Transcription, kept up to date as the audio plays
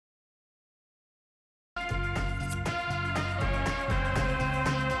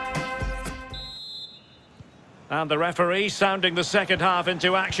And the referee sounding the second half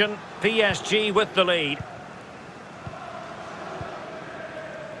into action. PSG with the lead.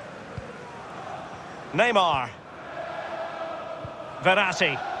 Neymar.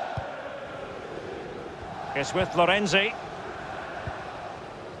 Verratti. It's with Lorenzi.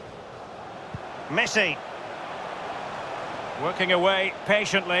 Messi. Working away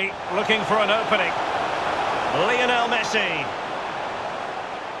patiently, looking for an opening. Lionel Messi.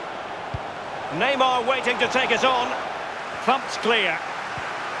 Neymar waiting to take it on. Thumped clear.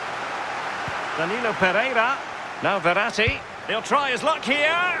 Danilo Pereira. Now Verratti. He'll try his luck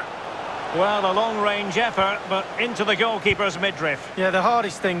here. Well, a long-range effort, but into the goalkeeper's midriff. Yeah, the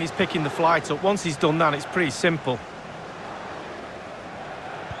hardest thing is picking the flight up. Once he's done that, it's pretty simple.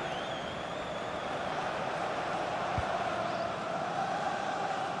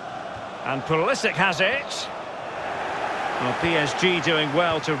 And Pulisic has it. Well, PSG doing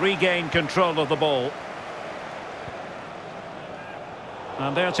well to regain control of the ball.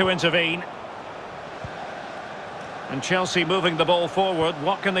 And there to intervene. And Chelsea moving the ball forward.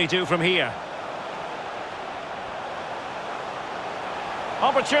 What can they do from here?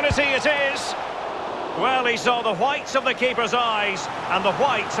 Opportunity it is. Well, he saw the whites of the keeper's eyes and the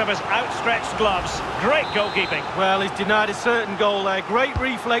whites of his outstretched gloves. Great goalkeeping. Well, he's denied a certain goal there. Great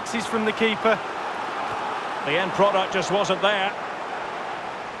reflexes from the keeper. The end product just wasn't there.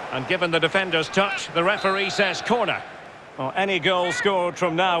 And given the defender's touch, the referee says corner. Well, any goal scored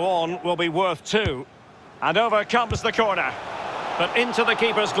from now on will be worth 2. And over comes the corner. But into the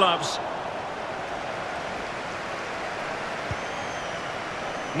keeper's gloves.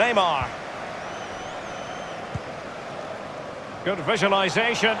 Neymar. Good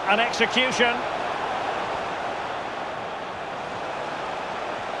visualization and execution.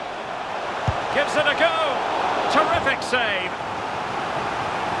 Gives it a go. Terrific save.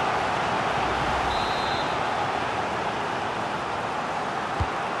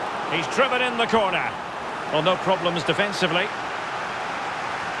 He's driven in the corner. Well, no problems defensively.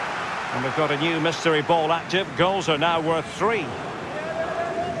 And we've got a new mystery ball active. Goals are now worth 3.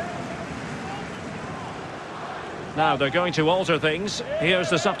 Now they're going to alter things. Here's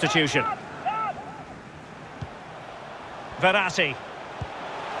the substitution. Verratti.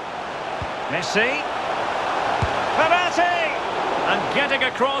 Messi. Verratti! And getting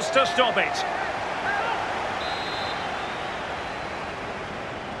across to stop it.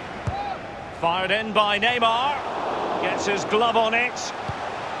 Fired in by Neymar. Gets his glove on it.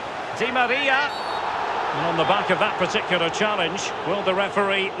 Di Maria. And on the back of that particular challenge, will the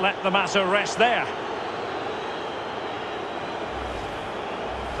referee let the matter rest there?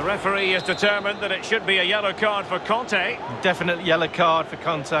 The referee is determined that it should be a yellow card for Conte. Definitely yellow card for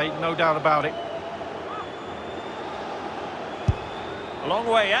Conte, no doubt about it. A long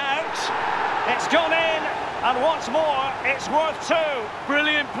way out. It's gone in. And what's more, it's worth 2.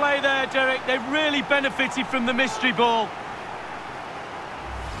 Brilliant play there, Derek. They've really benefited from the mystery ball.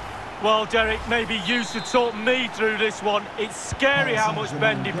 Well, Derek, maybe you should talk me through this one. It's scary how much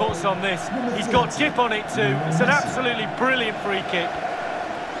bend he puts on this. He's got tip on it too. It's an absolutely brilliant free kick.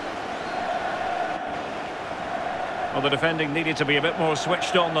 Well, the defending needed to be a bit more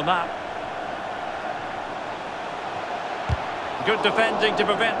switched on than that. Good defending to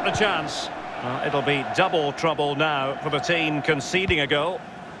prevent the chance. Well, it'll be double trouble now for the team conceding a goal.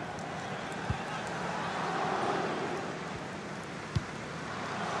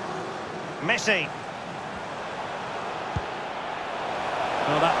 Messi.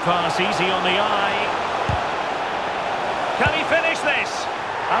 Well, that pass easy on the eye. Can he finish this?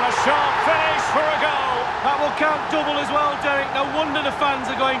 And a sharp finish for a goal. That will count double as well, Derek. No wonder the fans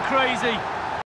are going crazy.